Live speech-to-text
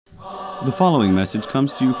The following message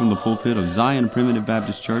comes to you from the pulpit of Zion Primitive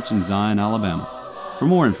Baptist Church in Zion, Alabama. For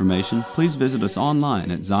more information, please visit us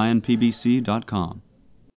online at zionpbc.com.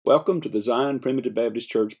 Welcome to the Zion Primitive Baptist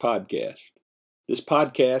Church podcast. This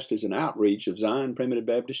podcast is an outreach of Zion Primitive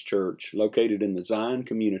Baptist Church located in the Zion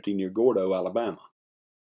community near Gordo, Alabama.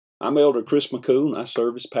 I'm Elder Chris McCool, and I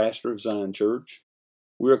serve as pastor of Zion Church.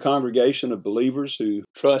 We're a congregation of believers who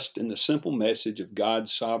trust in the simple message of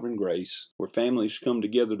God's sovereign grace, where families come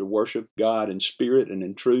together to worship God in spirit and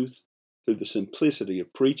in truth through the simplicity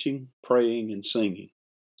of preaching, praying, and singing.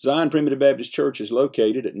 Zion Primitive Baptist Church is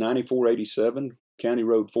located at 9487 County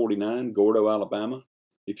Road 49, Gordo, Alabama.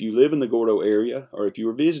 If you live in the Gordo area, or if you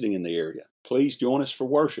are visiting in the area, please join us for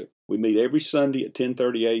worship. We meet every Sunday at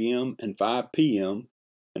 10:30 a.m. and 5 p.m.,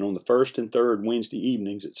 and on the first and third Wednesday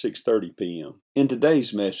evenings at 6:30 p.m. In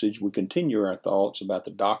today's message, we continue our thoughts about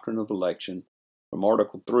the doctrine of election from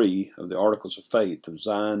Article 3 of the Articles of Faith of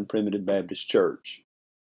Zion Primitive Baptist Church.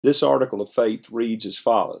 This article of faith reads as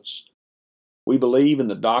follows: We believe in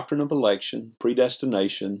the doctrine of election,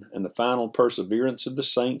 predestination, and the final perseverance of the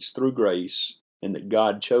saints through grace, and that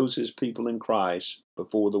God chose His people in Christ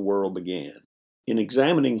before the world began. In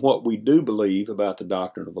examining what we do believe about the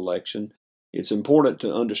doctrine of election, it's important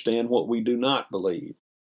to understand what we do not believe.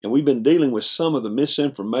 And we've been dealing with some of the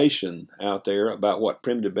misinformation out there about what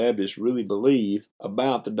Primitive Baptists really believe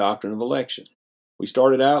about the doctrine of election. We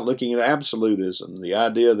started out looking at absolutism, the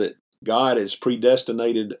idea that God has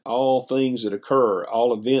predestinated all things that occur,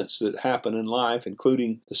 all events that happen in life,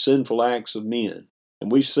 including the sinful acts of men.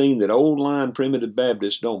 And we've seen that old-line Primitive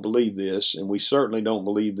Baptists don't believe this, and we certainly don't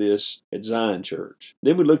believe this at Zion Church.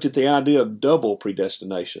 Then we looked at the idea of double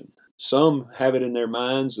predestination. Some have it in their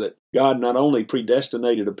minds that God not only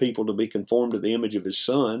predestinated a people to be conformed to the image of His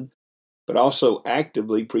Son, but also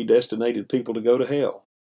actively predestinated people to go to hell.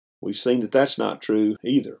 We've seen that that's not true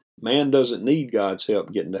either. Man doesn't need God's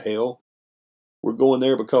help getting to hell. We're going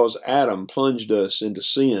there because Adam plunged us into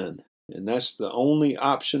sin, and that's the only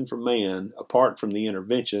option for man apart from the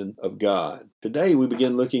intervention of God. Today we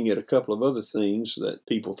begin looking at a couple of other things that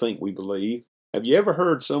people think we believe. Have you ever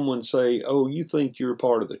heard someone say, "Oh, you think you're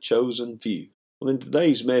part of the chosen few"? Well, in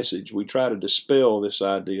today's message, we try to dispel this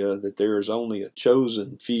idea that there is only a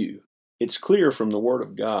chosen few. It's clear from the Word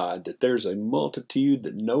of God that there's a multitude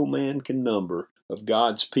that no man can number of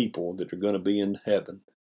God's people that are going to be in heaven.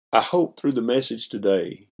 I hope through the message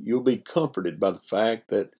today, you'll be comforted by the fact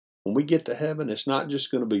that when we get to heaven, it's not just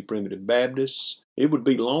going to be Primitive Baptists. It would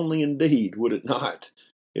be lonely indeed, would it not,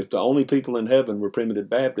 if the only people in heaven were Primitive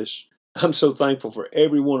Baptists. I'm so thankful for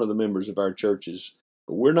every one of the members of our churches,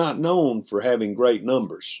 but we're not known for having great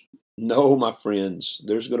numbers. No, my friends,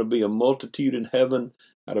 there's going to be a multitude in heaven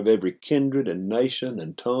out of every kindred and nation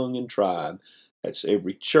and tongue and tribe. That's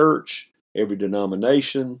every church, every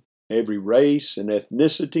denomination, every race and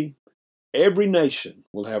ethnicity. Every nation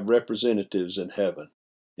will have representatives in heaven,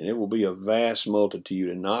 and it will be a vast multitude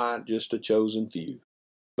and not just a chosen few.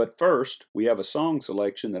 But first, we have a song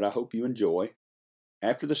selection that I hope you enjoy.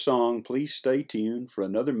 After the song, please stay tuned for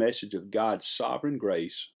another message of God's sovereign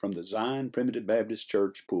grace from the Zion Primitive Baptist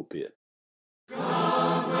Church pulpit.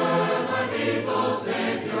 Comfort my people,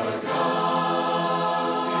 Savior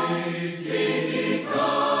God. Speak ye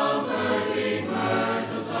comforting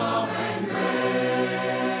words of sovereign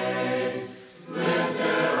grace. Lift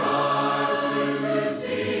their hearts to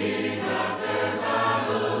see that their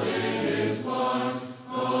battle is won.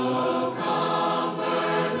 Oh,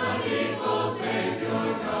 comfort my people,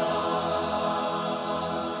 Savior God.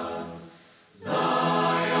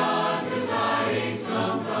 Zion, good tidings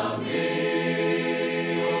come from thee.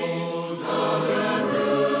 Oh,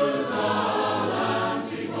 Jerusalem,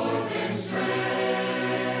 speak forth in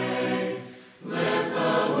strength. Lift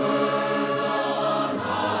the words on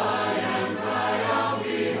high and cry out,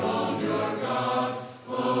 behold your God.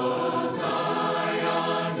 Oh,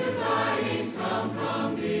 Zion, good tidings come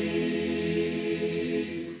from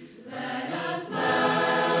thee. Let us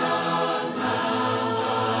mount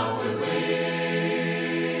up with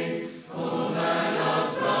wings. Oh, let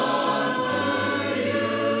us run to you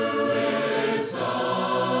with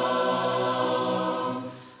song.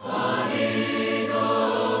 On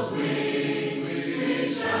eagle's wings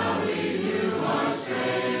we shall renew our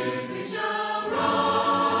strength. We shall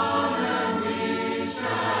run and we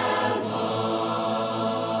shall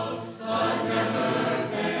walk, but never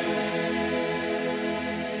faint.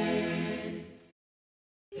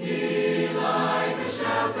 He like a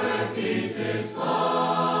shepherd feeds his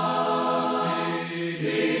flock. See,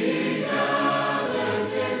 he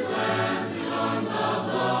gathers his lambs in arms of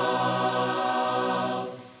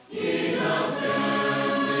love. He does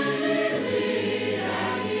gently lead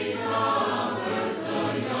and he guides.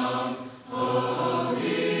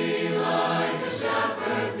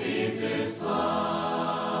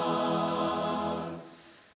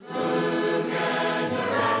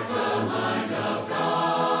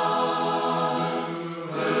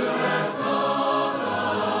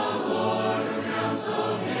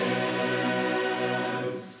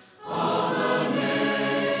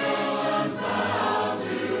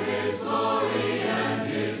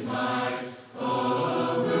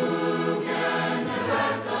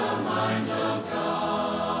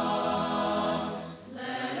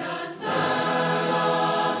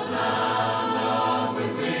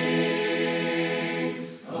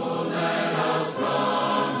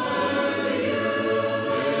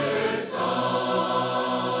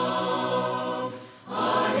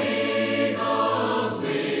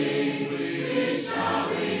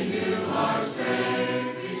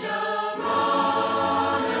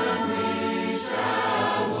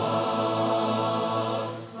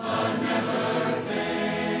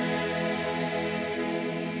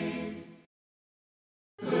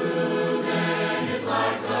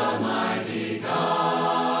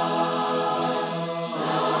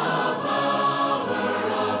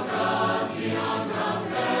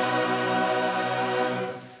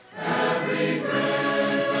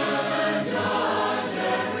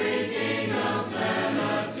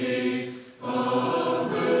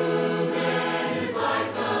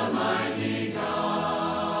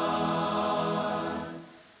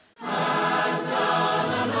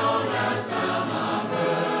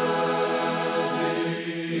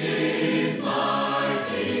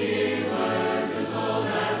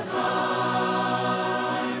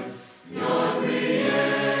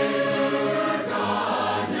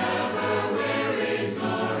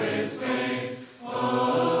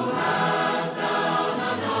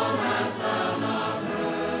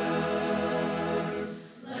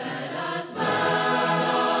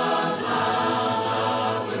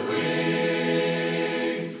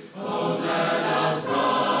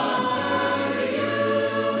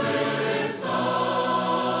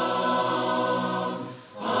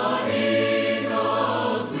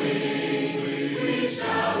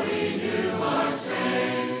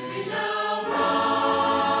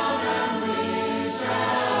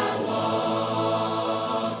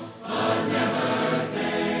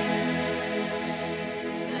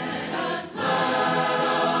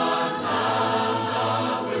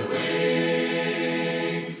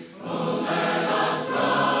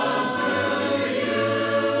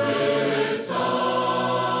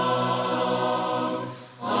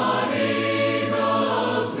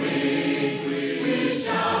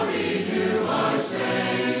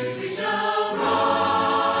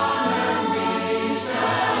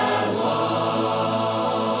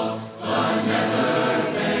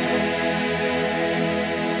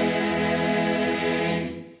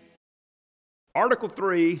 Article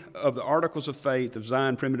 3 of the Articles of Faith of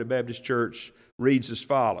Zion Primitive Baptist Church reads as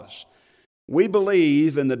follows. We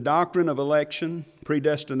believe in the doctrine of election,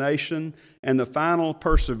 predestination, and the final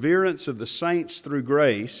perseverance of the saints through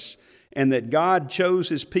grace, and that God chose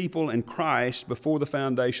His people in Christ before the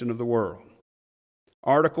foundation of the world.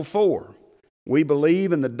 Article 4. We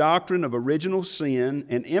believe in the doctrine of original sin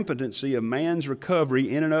and impotency of man's recovery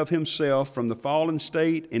in and of himself from the fallen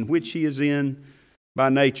state in which he is in by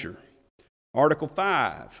nature. Article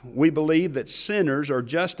 5. We believe that sinners are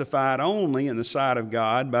justified only in the sight of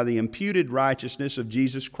God by the imputed righteousness of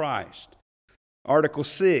Jesus Christ. Article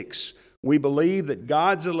 6. We believe that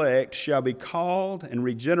God's elect shall be called and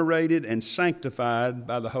regenerated and sanctified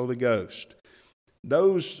by the Holy Ghost.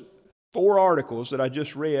 Those 4 articles that I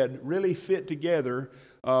just read really fit together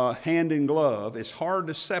hand in glove. It's hard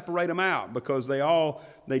to separate them out because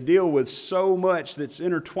they deal with so much that's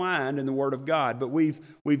intertwined in the Word of God. But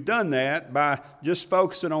we've done that by just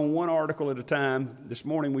focusing on one article at a time. This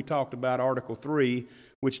morning we talked about Article 3,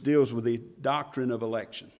 which deals with the doctrine of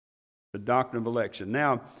election. The doctrine of election.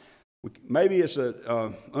 Now, maybe it's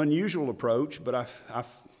an unusual approach, but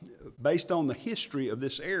based on the history of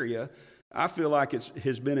this area, I feel like it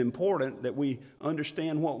has been important that we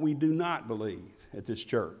understand what we do not believe at this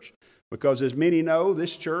church. Because as many know,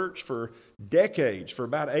 this church for decades, for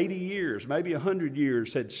about 80 years, maybe 100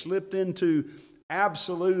 years, had slipped into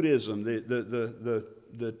absolutism,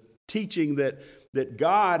 the teaching that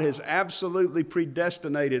God has absolutely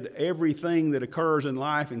predestinated everything that occurs in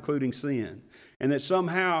life, including sin. And that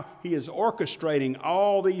somehow He is orchestrating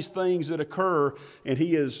all these things that occur, and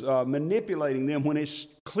He is manipulating them when it's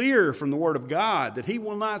clear from the Word of God that He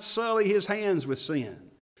will not sully His hands with sin.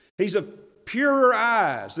 He's of purer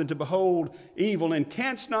eyes than to behold evil, and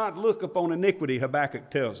canst not look upon iniquity, Habakkuk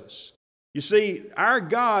tells us. You see, our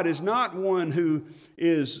God is not one who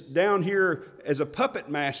is down here as a puppet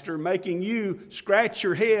master making you scratch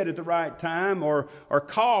your head at the right time or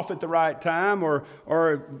cough at the right time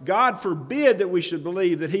or God forbid that we should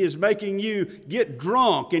believe that He is making you get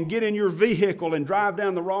drunk and get in your vehicle and drive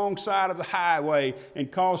down the wrong side of the highway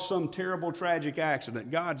and cause some terrible tragic accident.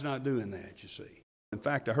 God's not doing that, you see. In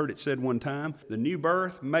fact, I heard it said one time, the new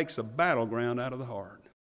birth makes a battleground out of the heart.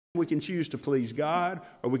 We can choose to please God,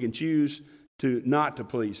 or we can choose to not to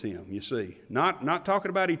please Him, you see. Not talking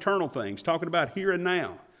about eternal things, talking about here and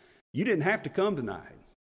now. You didn't have to come tonight.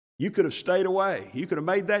 You could have stayed away. You could have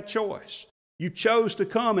made that choice. You chose to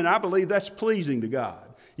come, and I believe that's pleasing to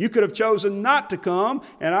God. You could have chosen not to come,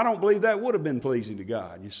 and I don't believe that would have been pleasing to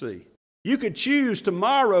God, you see. You could choose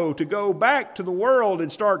tomorrow to go back to the world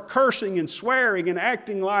and start cursing and swearing and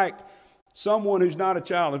acting like someone who's not a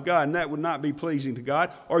child of God, and that would not be pleasing to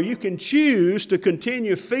God. Or you can choose to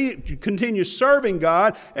continue serving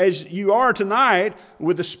God as you are tonight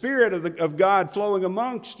with the Spirit of God flowing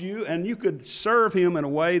amongst you, and you could serve Him in a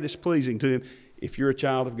way that's pleasing to Him if you're a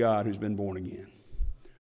child of God who's been born again.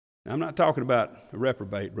 Now, I'm not talking about a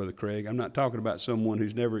reprobate, Brother Craig. I'm not talking about someone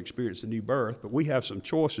who's never experienced a new birth, but we have some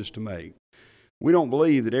choices to make. We don't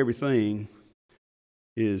believe that everything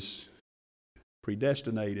is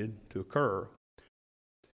predestinated to occur.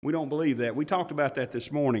 We don't believe that. We talked about that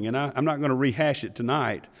this morning, and I'm not going to rehash it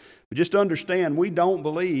tonight. But just understand, we don't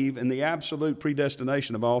believe in the absolute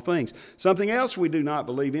predestination of all things. Something else we do not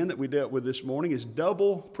believe in that we dealt with this morning is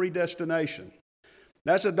double predestination.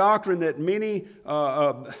 That's a doctrine that many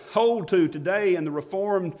hold to today in the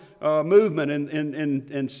Reformed movement,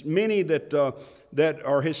 and many that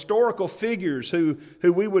are historical figures who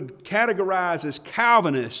we would categorize as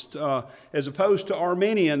Calvinist as opposed to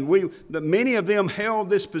Arminian. Many of them held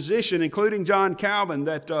this position, including John Calvin,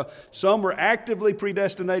 that some were actively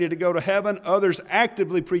predestinated to go to heaven, others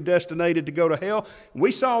actively predestinated to go to hell.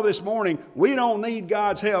 We saw this morning, we don't need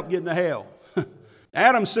God's help getting to hell.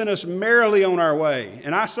 Adam sent us merrily on our way.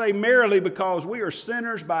 And I say merrily because we are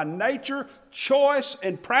sinners by nature, choice,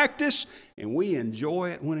 and practice, and we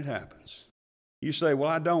enjoy it when it happens. You say, well,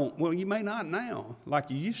 I don't. Well, you may not now like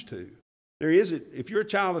you used to. If you're a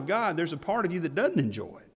child of God, there's a part of you that doesn't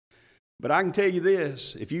enjoy it. But I can tell you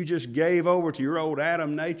this, if you just gave over to your old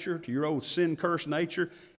Adam nature, to your old sin-cursed nature,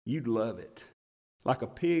 you'd love it. Like a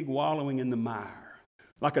pig wallowing in the mire.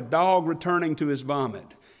 Like a dog returning to his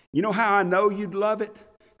vomit. You know how I know you'd love it?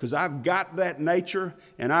 Because I've got that nature,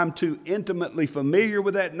 and I'm too intimately familiar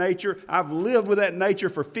with that nature. I've lived with that nature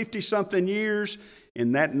for 50-something years,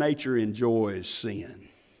 and that nature enjoys sin.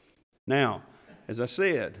 Now, as I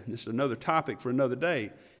said, this is another topic for another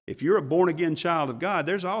day. If you're a born-again child of God,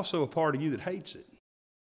 there's also a part of you that hates it.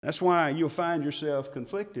 That's why you'll find yourself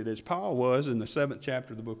conflicted, as Paul was in the 7th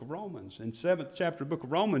chapter of the book of Romans. In the 7th chapter of the book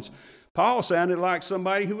of Romans, Paul sounded like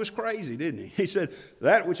somebody who was crazy, didn't he? He said,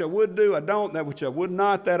 that which I would do, I don't. That which I would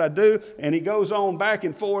not, that I do. And he goes on back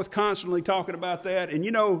and forth, constantly talking about that. And you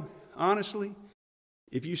know, honestly,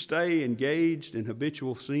 if you stay engaged in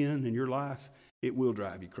habitual sin in your life, it will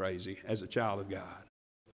drive you crazy as a child of God.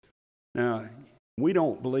 Now, we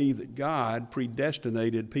don't believe that God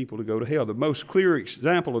predestinated people to go to hell. The most clear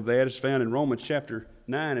example of that is found in Romans chapter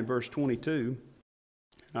 9 and verse 22.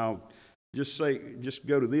 I'll just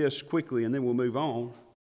go to this quickly and then we'll move on.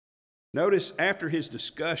 Notice after his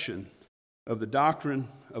discussion of the doctrine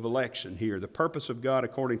of election here, the purpose of God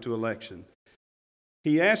according to election,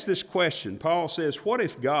 he asked this question. Paul says, what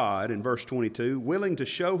if God, in verse 22, willing to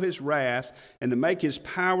show his wrath and to make his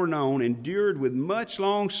power known, endured with much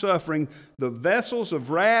long suffering the vessels of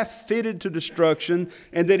wrath fitted to destruction,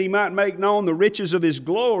 and that he might make known the riches of his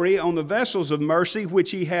glory on the vessels of mercy, which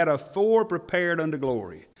he had afore prepared unto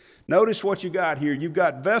glory. Notice what you got here. You've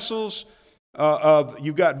got vessels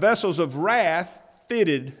of wrath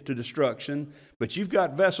fitted to destruction, but you've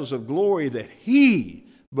got vessels of glory that he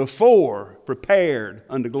before prepared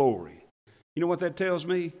unto glory. You know what that tells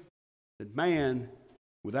me? That man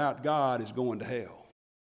without God is going to hell.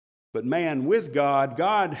 But man with God,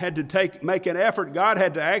 God had to make an effort. God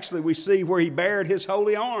had to actually, we see where he bared his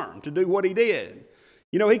holy arm to do what he did.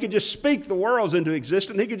 You know, he could just speak the worlds into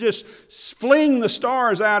existence. He could just fling the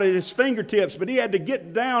stars out at his fingertips, but he had to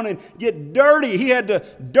get down and get dirty. He had to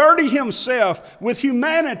dirty himself with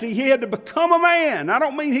humanity. He had to become a man. I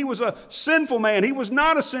don't mean he was a sinful man. He was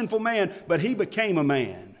not a sinful man, but he became a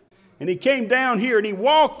man. And he came down here and he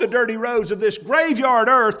walked the dirty roads of this graveyard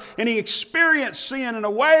earth, and he experienced sin in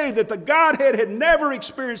a way that the Godhead had never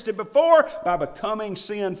experienced it before by becoming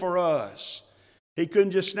sin for us. He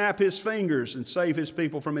couldn't just snap his fingers and save his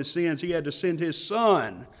people from his sins. He had to send his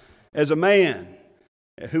son as a man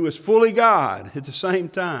who was fully God at the same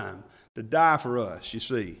time to die for us, you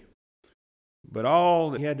see. But all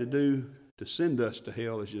that he had to do to send us to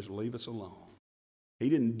hell is just leave us alone. He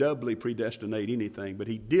didn't doubly predestinate anything, but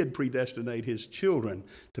he did predestinate his children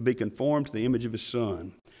to be conformed to the image of his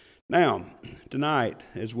son. Now, tonight,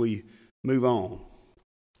 as we move on,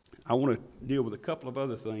 I want to deal with a couple of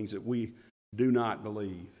other things that we do not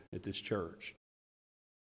believe at this church.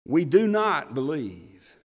 We do not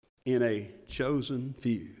believe in a chosen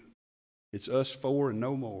few. It's us four and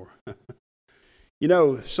no more. You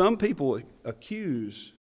know, some people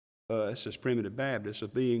accuse us as Primitive Baptists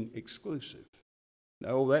of being exclusive.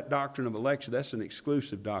 Oh, that doctrine of election, that's an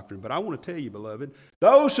exclusive doctrine. But I want to tell you, beloved,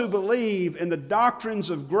 those who believe in the doctrines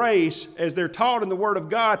of grace as they're taught in the Word of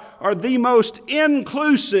God are the most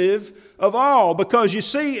inclusive of all. Because you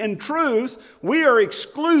see, in truth, we are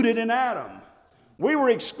excluded in Adam. We were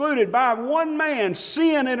excluded by one man.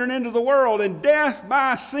 Sin entered into the world, and death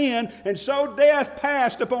by sin. And so death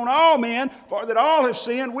passed upon all men, for that all have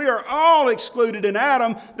sinned. We are all excluded in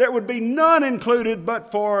Adam. There would be none included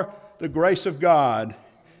but for the grace of God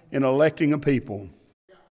in electing a people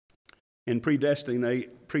and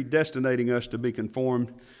predestinating us to be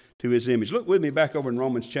conformed to his image. Look with me back over in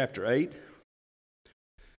Romans chapter 8.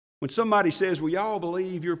 When somebody says, well, y'all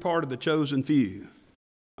believe you're part of the chosen few,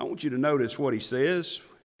 I want you to notice what he says.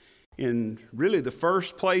 In really the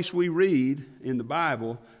first place we read in the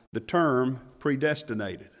Bible, the term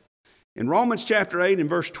predestinated. In Romans chapter 8 and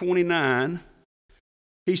verse 29,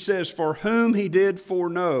 he says, for whom he did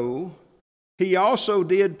foreknow, he also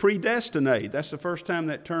did predestinate. That's the first time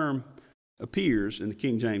that term appears in the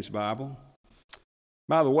King James Bible.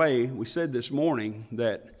 By the way, we said this morning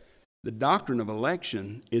that the doctrine of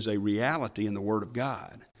election is a reality in the Word of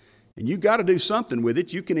God. And you've got to do something with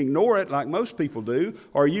it. You can ignore it like most people do,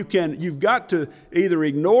 or you've got to either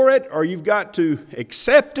ignore it, or you've got to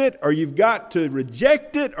accept it, or you've got to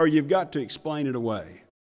reject it, or you've got to explain it away.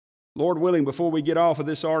 Lord willing, before we get off of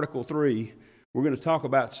this Article 3, we're going to talk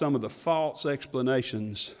about some of the false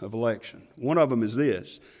explanations of election. One of them is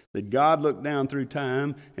this, that God looked down through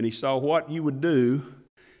time and he saw what you would do,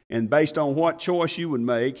 and based on what choice you would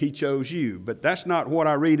make, he chose you. But that's not what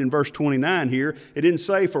I read in verse 29 here. It didn't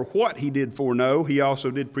say for what he did foreknow, he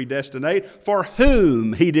also did predestinate, for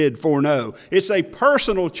whom he did foreknow. It's a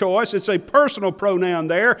personal choice. It's a personal pronoun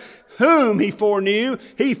there. Whom he foreknew.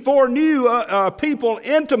 He foreknew people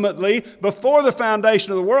intimately before the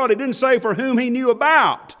foundation of the world. It didn't say for whom he knew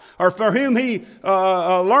about or for whom he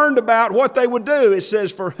learned about what they would do. It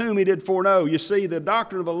says for whom he did foreknow. You see, the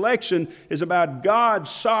doctrine of election is about God's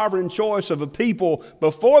sovereignty sovereign choice of a people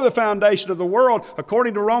before the foundation of the world,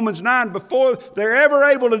 according to Romans 9, before they're ever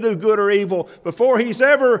able to do good or evil, before He's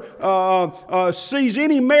ever sees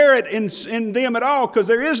any merit in them at all, because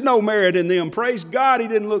there is no merit in them. Praise God, He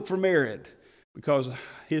didn't look for merit, because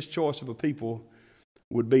His choice of a people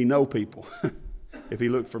would be no people if He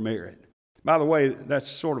looked for merit. By the way, that's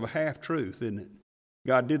sort of a half-truth, isn't it?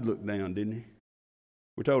 God did look down, didn't He?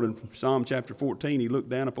 We're told in Psalm chapter 14, He looked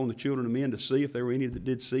down upon the children of men to see if there were any that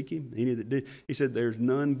did seek Him, any that did. He said, there's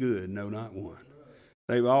none good, no, not one.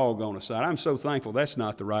 They've all gone aside. I'm so thankful that's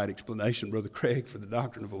not the right explanation, Brother Craig, for the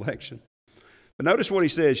doctrine of election. But notice what he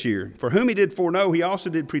says here. For whom He did foreknow, He also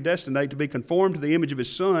did predestinate to be conformed to the image of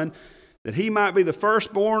His Son, that He might be the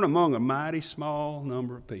firstborn among a mighty small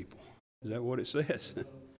number of people. Is that what it says?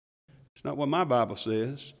 It's not what my Bible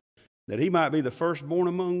says. That He might be the firstborn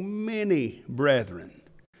among many brethren.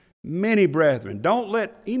 Many brethren. Don't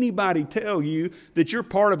let anybody tell you that you're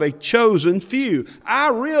part of a chosen few.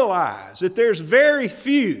 I realize that there's very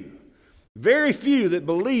few that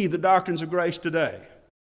believe the doctrines of grace today.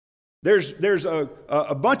 There's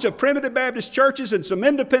a bunch of primitive Baptist churches and some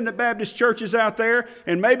independent Baptist churches out there,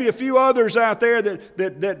 and maybe a few others out there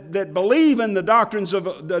that believe in the doctrines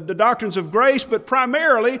of grace, but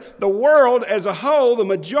primarily the world as a whole, the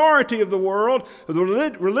majority of the world,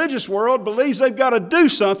 the religious world, believes they've got to do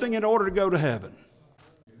something in order to go to heaven.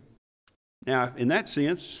 Now, in that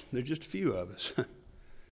sense, there's just a few of us. But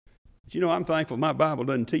you know, I'm thankful my Bible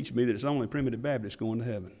doesn't teach me that it's only primitive Baptists going to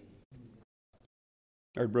heaven.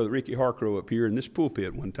 I heard Brother Ricky Harcrow up here in this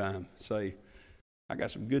pulpit one time say, I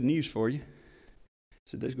got some good news for you. He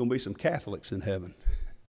said, there's going to be some Catholics in heaven.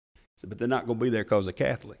 He said, but they're not going to be there because they're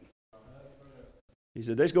Catholic. He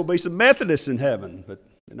said, there's going to be some Methodists in heaven, but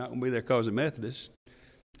they're not going to be there because they're Methodists.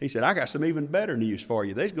 He said, I got some even better news for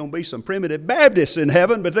you. There's going to be some primitive Baptists in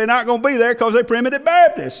heaven, but they're not going to be there because they're primitive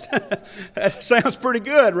Baptists. That sounds pretty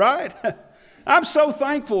good, right? I'm so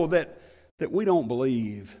thankful that we don't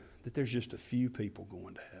believe that there's just a few people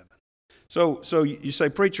going to heaven. So you say,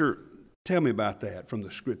 preacher, tell me about that from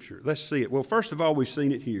the Scripture. Let's see it. Well, first of all, we've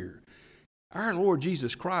seen it here. Our Lord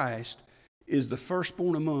Jesus Christ is the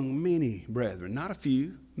firstborn among many brethren. Not a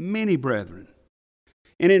few, many brethren.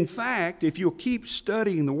 And in fact, if you'll keep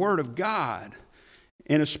studying the Word of God,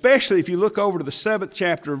 and especially if you look over to the 7th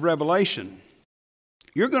chapter of Revelation,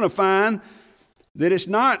 you're going to find that it's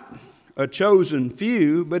not a chosen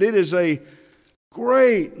few, but it is a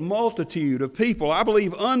great multitude of people. I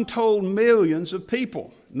believe untold millions of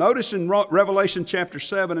people. Notice in Revelation chapter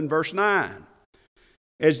 7 and verse 9.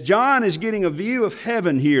 As John is getting a view of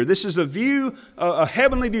heaven here, this is a view, a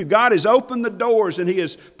heavenly view. God has opened the doors and He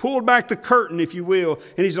has pulled back the curtain, if you will,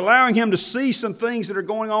 and He's allowing him to see some things that are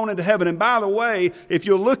going on into heaven. And by the way, if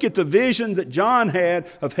you'll look at the vision that John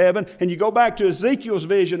had of heaven, and you go back to Ezekiel's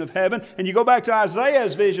vision of heaven, and you go back to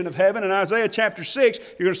Isaiah's vision of heaven, in Isaiah chapter 6,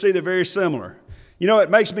 you're going to see they're very similar. You know,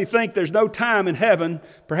 it makes me think there's no time in heaven.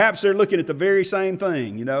 Perhaps they're looking at the very same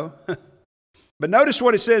thing, you know. But notice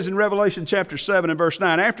what it says in Revelation chapter 7 and verse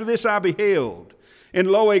 9. After this I beheld, and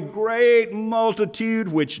lo, a great multitude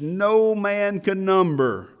which no man can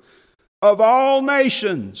number, of all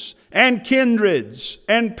nations and kindreds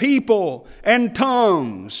and people and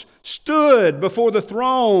tongues, stood before the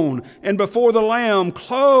throne and before the Lamb,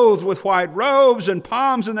 clothed with white robes and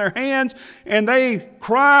palms in their hands. And they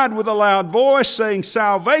cried with a loud voice, saying,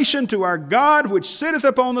 Salvation to our God, which sitteth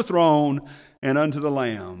upon the throne, and unto the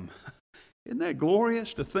Lamb. Isn't that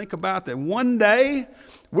glorious to think about that one day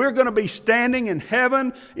we're going to be standing in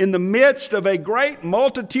heaven in the midst of a great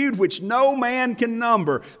multitude which no man can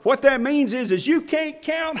number. What that means is you can't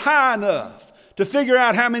count high enough to figure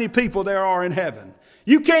out how many people there are in heaven.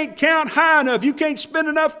 You can't count high enough. You can't spend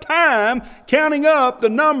enough time counting up the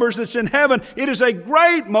numbers that's in heaven. It is a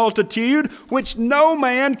great multitude which no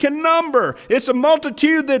man can number. It's a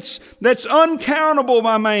multitude that's uncountable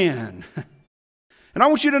by man. And I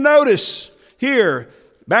want you to notice here,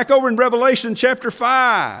 back over in Revelation chapter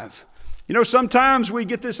 5, you know, sometimes we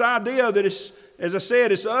get this idea that it's, as I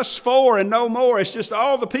said, it's us four and no more. It's just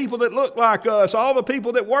all the people that look like us, all the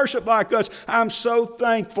people that worship like us. I'm so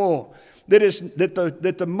thankful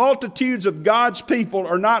that the multitudes of God's people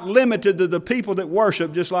are not limited to the people that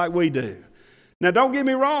worship just like we do. Now, don't get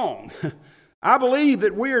me wrong. I believe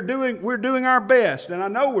that we're doing our best, and I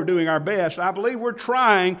know we're doing our best. I believe we're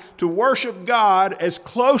trying to worship God as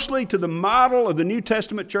closely to the model of the New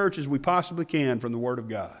Testament church as we possibly can from the Word of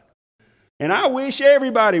God. And I wish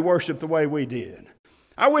everybody worshiped the way we did.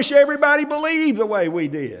 I wish everybody believed the way we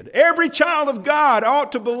did. Every child of God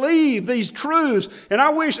ought to believe these truths. And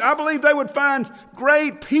I believe they would find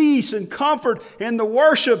great peace and comfort in the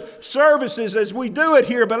worship services as we do it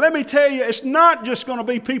here. But let me tell you, it's not just going to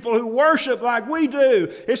be people who worship like we do.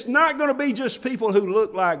 It's not going to be just people who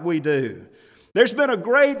look like we do. There's been a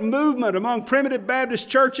great movement among primitive Baptist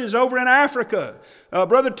churches over in Africa.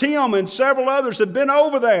 Brother Tim and several others have been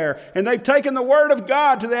over there, and they've taken the Word of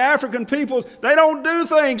God to the African people. They don't do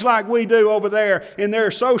things like we do over there in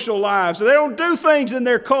their social lives. They don't do things in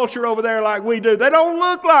their culture over there like we do. They don't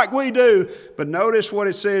look like we do. But notice what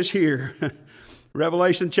it says here.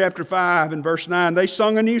 Revelation chapter 5 and verse 9, they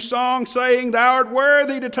sung a new song, saying, Thou art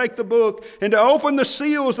worthy to take the book and to open the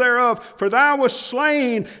seals thereof, for Thou wast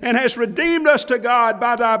slain and hast redeemed us to God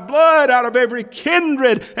by Thy blood out of every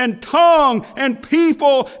kindred and tongue and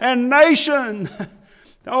people and nation.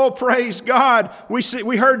 Oh, praise God. We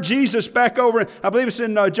heard Jesus back over, I believe it's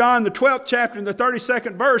in John the 12th chapter in the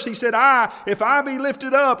 32nd verse. He said, if I be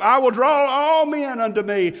lifted up, I will draw all men unto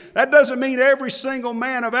me. That doesn't mean every single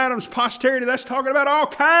man of Adam's posterity. That's talking about all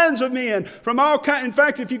kinds of men. From all kinds. In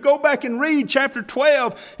fact, if you go back and read chapter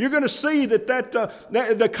 12, you're going to see that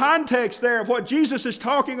the context there of what Jesus is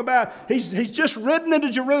talking about, he's just ridden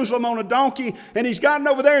into Jerusalem on a donkey, and he's gotten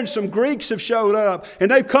over there, and some Greeks have showed up,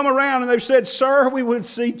 and they've come around and they've said, Sir, we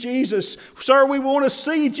would see Jesus. Sir, we want to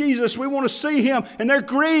see Jesus. We want to see Him. And they're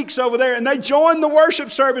Greeks over there. And they joined the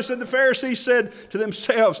worship service. And the Pharisees said to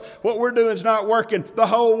themselves, what we're doing is not working. The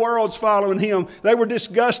whole world's following Him. They were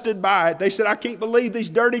disgusted by it. They said, I can't believe these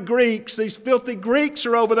dirty Greeks, these filthy Greeks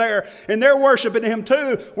are over there. And they're worshiping Him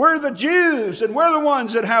too. We're the Jews. And we're the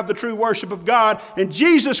ones that have the true worship of God. And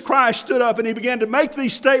Jesus Christ stood up and He began to make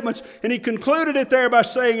these statements. And He concluded it there by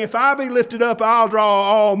saying, if I be lifted up, I'll draw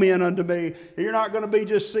all men unto me. And you're not going to be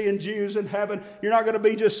just seeing Jews in heaven. You're not going to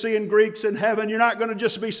be just seeing Greeks in heaven. You're not going to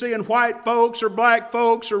just be seeing white folks or black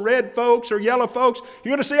folks or red folks or yellow folks.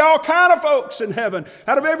 You're going to see all kind of folks in heaven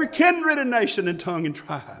out of every kindred and nation and tongue and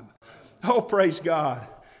tribe. Oh, praise God.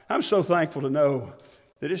 I'm so thankful to know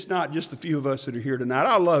that it's not just the few of us that are here tonight.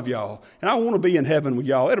 I love y'all, and I want to be in heaven with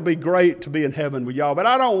y'all. It'll be great to be in heaven with y'all, but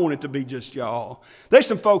I don't want it to be just y'all. There's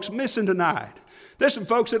some folks missing tonight. There's some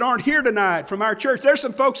folks that aren't here tonight from our church. There's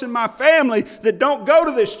some folks in my family that don't go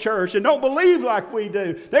to this church and don't believe like we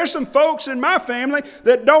do. There's some folks in my family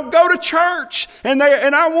that don't go to church. And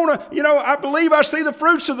I want to, I believe I see the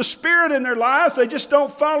fruits of the Spirit in their lives. They just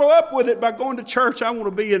don't follow up with it by going to church. I want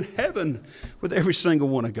to be in heaven with every single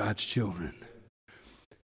one of God's children.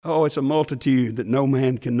 Oh, it's a multitude that no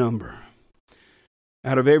man can number.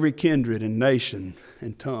 Out of every kindred and nation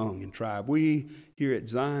and tongue and tribe. We here at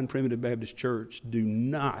Zion Primitive Baptist Church do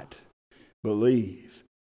not believe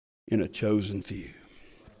in a chosen few.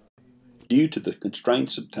 Due to the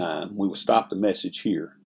constraints of time, we will stop the message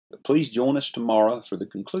here. But please join us tomorrow for the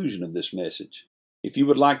conclusion of this message. If you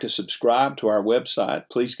would like to subscribe to our website,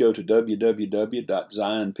 please go to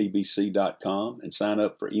www.zionpbc.com and sign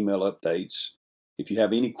up for email updates. If you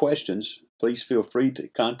have any questions, please feel free to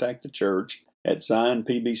contact the church at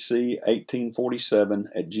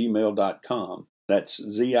zionpbc1847@gmail.com. That's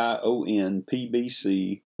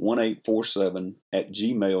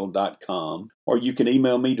ZIONPBC1847@gmail.com. Or you can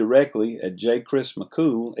email me directly at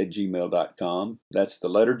jchrismccool@gmail.com. That's the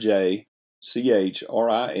letter J,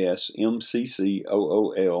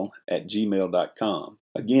 CHRISMCCOOL@gmail.com.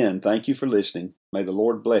 Again, thank you for listening. May the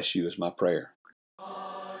Lord bless you is my prayer.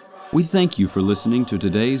 We thank you for listening to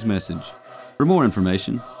today's message. For more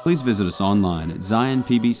information, please visit us online at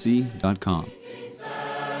zionpbc.com.